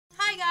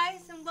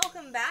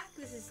welcome back.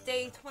 This is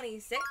day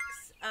 26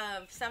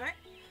 of summer.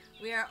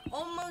 We are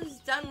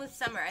almost done with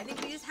summer. I think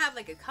we just have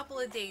like a couple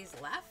of days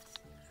left.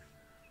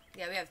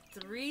 Yeah, we have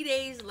 3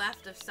 days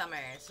left of summer,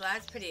 so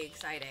that's pretty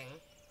exciting.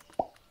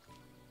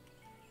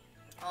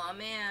 Aw,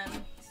 man.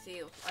 Let's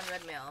see, on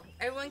Red Mail.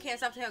 Everyone can't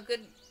stop saying how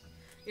good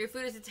your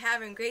food is at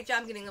Tavern. Great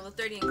job getting level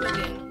 30 in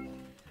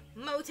cooking.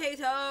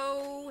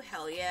 Motato!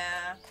 Hell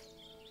yeah.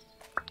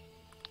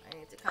 I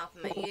need to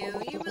compliment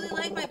you. You really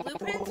like my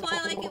blueprints? Well,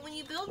 I like it when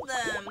you build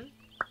them.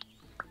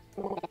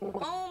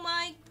 Oh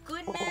my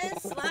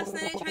goodness. Last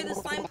night I tried the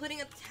slime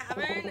pudding at the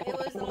tavern. It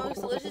was the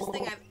most delicious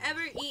thing I've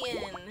ever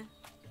eaten.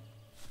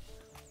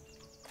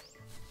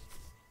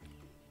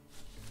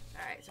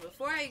 Alright, so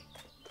before I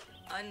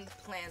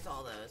unplant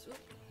all those... Oop,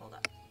 hold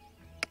up.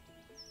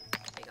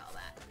 Take all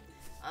that.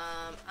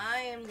 I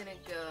am gonna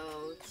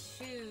go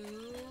to...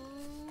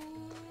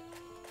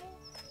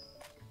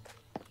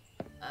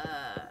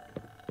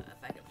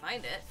 if I can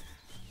find it.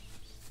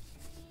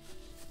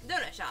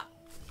 Donut shop.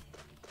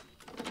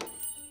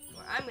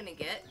 Where I'm gonna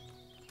get...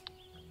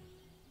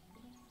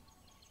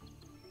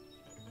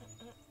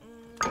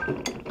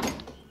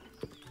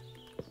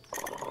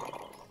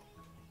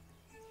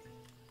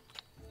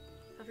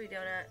 Coffee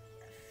donut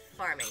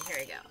farming. Here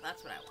we go.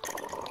 That's what I want.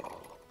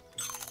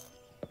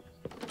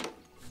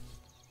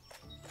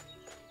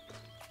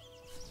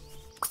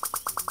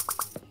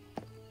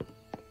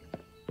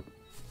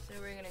 So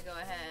we're gonna go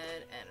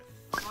ahead and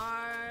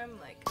farm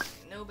like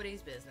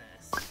nobody's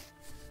business.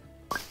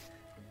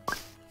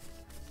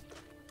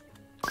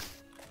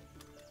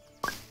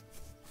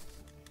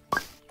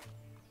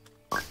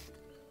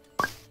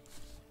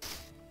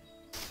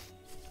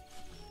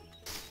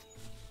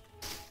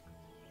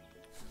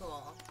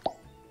 Cool.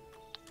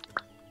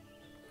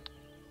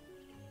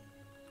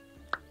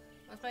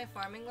 What's my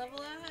farming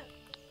level at?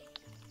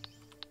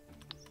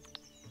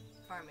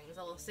 Farming is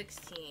level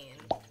 16.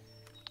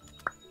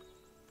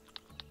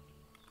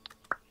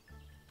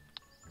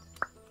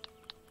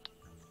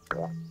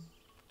 Cool,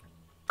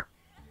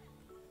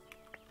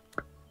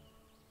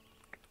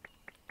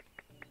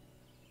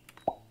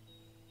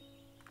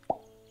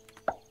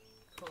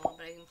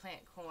 but I can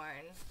plant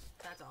corn.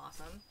 That's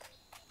awesome.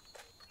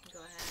 Go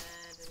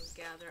ahead and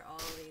gather all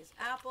these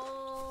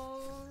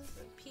apples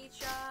and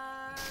peaches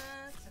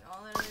and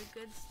all that other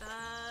good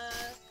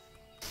stuff.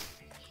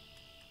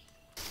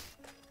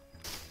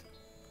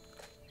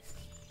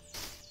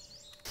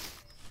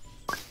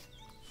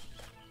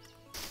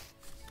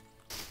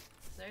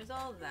 So there's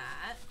all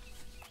that.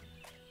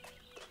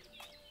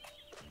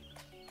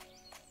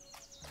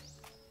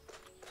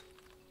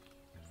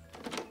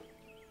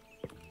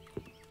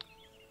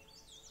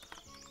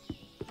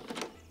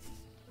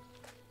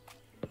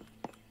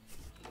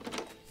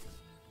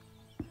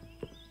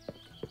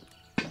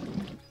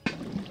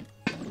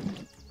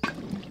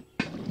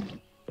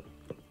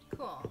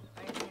 Cool. I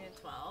just needed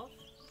 12.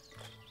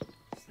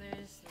 So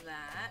there's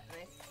that. And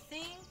I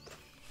think...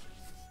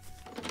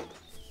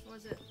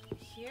 Was it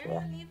here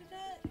I needed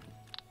it?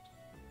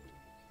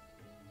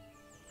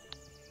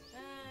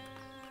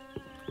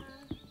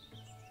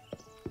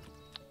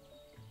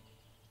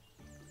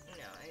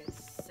 No, it's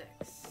 6.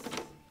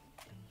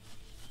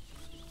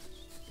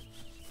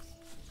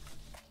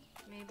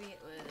 Maybe it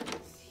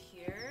was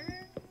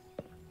here?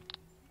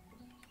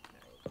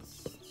 No, it's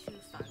 2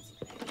 fancy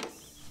things.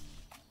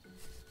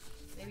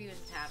 Maybe it was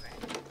a tavern.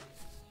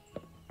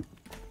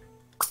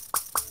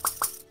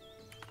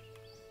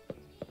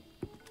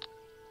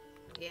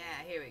 Yeah,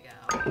 here we go.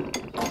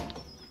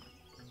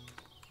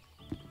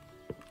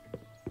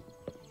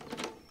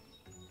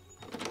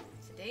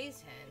 Today's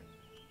hint.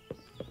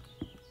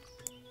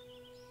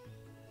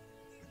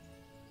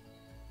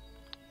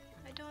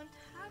 I don't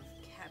have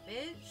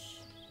cabbage.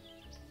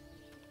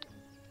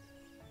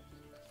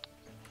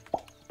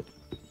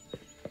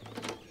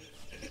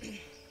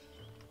 Let's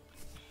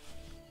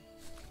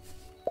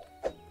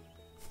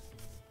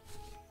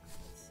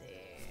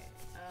see.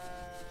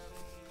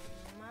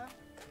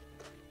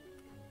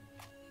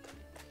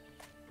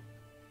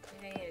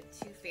 I needed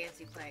 2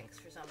 fancy planks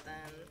for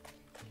something.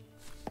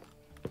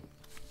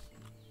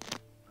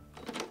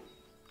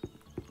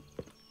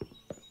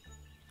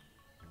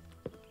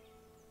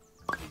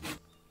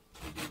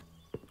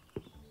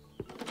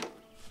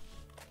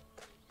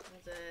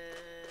 Is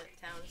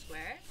it town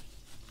square?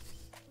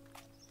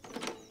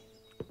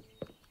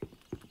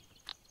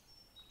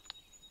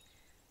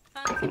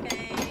 Fancy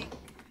bank.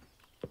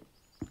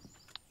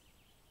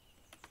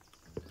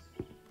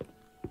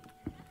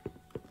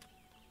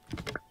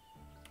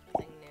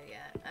 Nothing new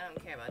yet. I don't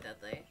care about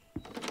Dudley.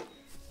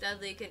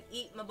 Dudley can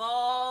eat my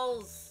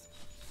balls.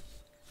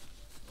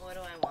 What do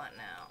I want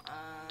now?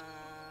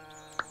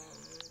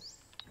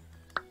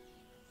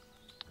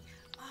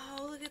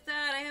 Oh, look at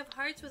that. I have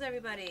hearts with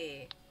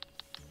everybody.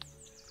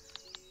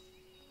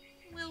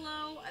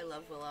 Willow. I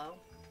love Willow.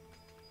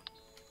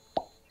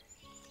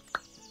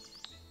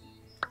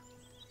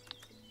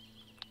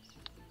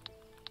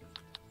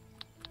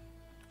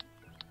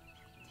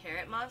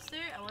 Carrot monster?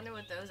 I wonder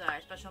what those are.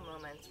 Special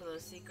moments. Will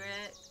those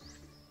secret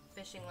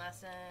Fishing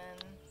lesson.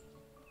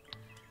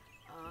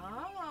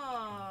 Oh.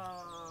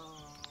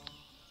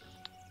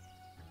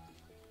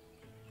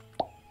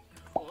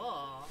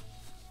 Cool.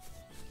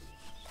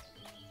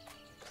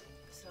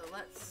 So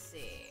let's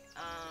see.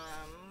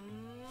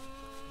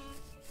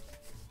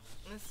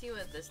 Let's see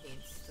what this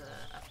needs to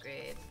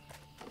upgrade.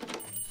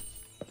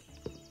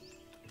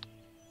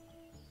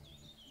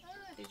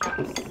 These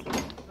drops.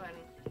 Go ahead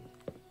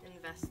and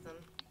invest them.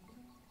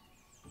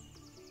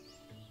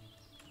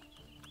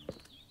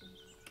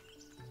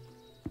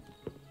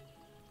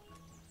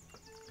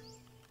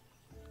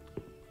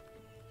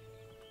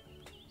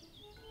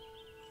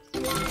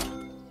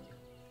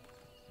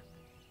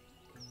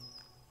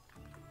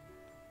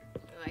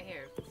 Oh, I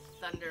hear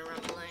thunder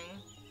rumbling.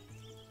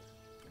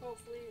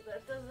 Hopefully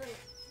that doesn't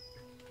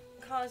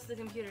cause the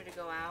computer to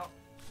go out.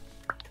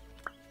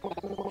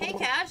 Hey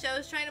Cash, I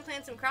was trying to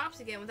plant some crops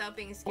again without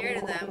being scared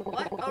of them.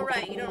 What? Oh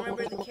right, you don't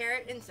remember the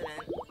carrot incident.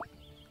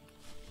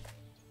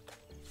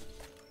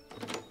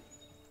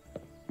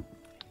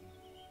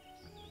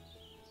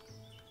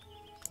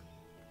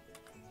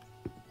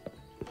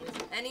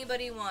 Does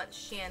anybody want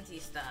shanty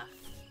stuff?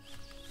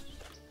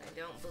 I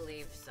don't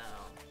believe so.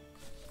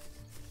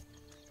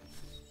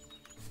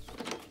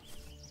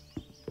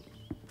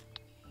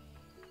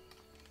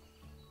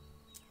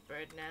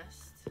 Bird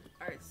nest,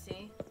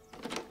 artsy.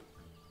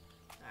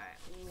 Alright,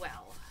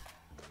 well.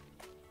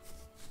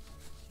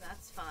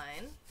 That's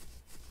fine.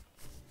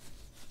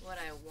 What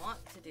I want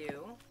to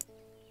do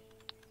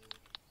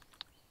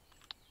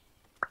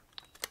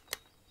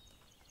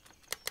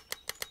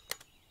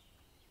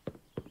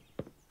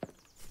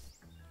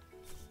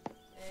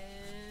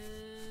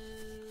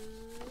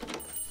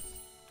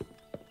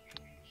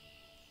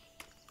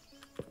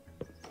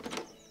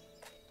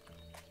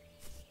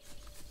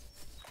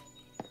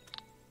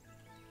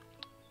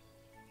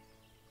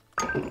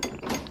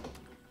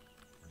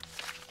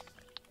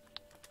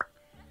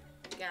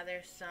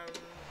gather some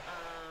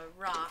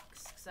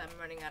rocks, because I'm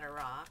running out of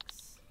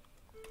rocks.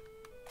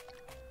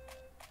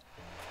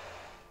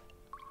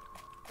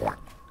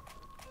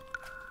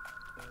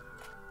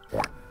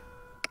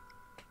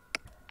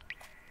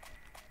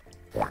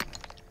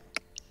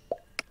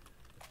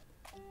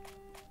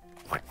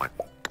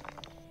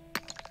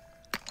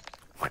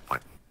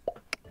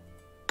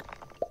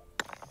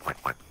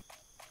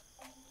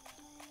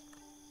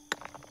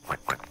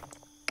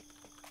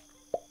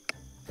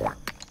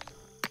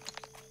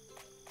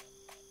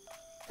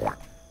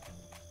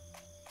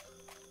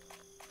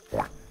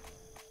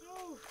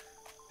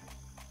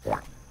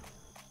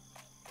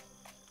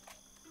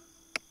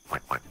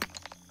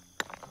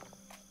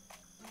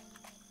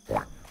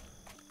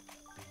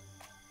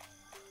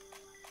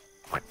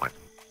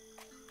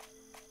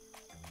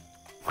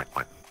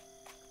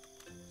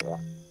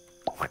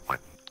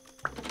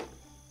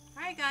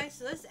 Alright guys,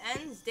 so this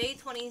ends day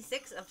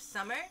 26 of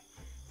summer.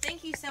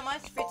 Thank you so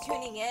much for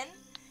tuning in.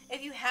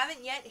 If you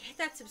haven't yet, hit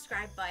that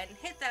subscribe button,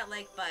 hit that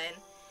like button,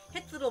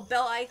 hit the little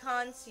bell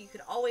icon so you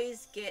can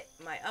always get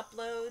my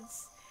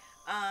uploads.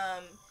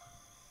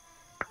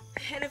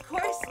 And of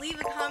course, leave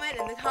a comment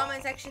in the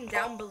comment section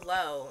down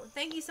below.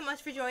 Thank you so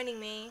much for joining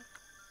me.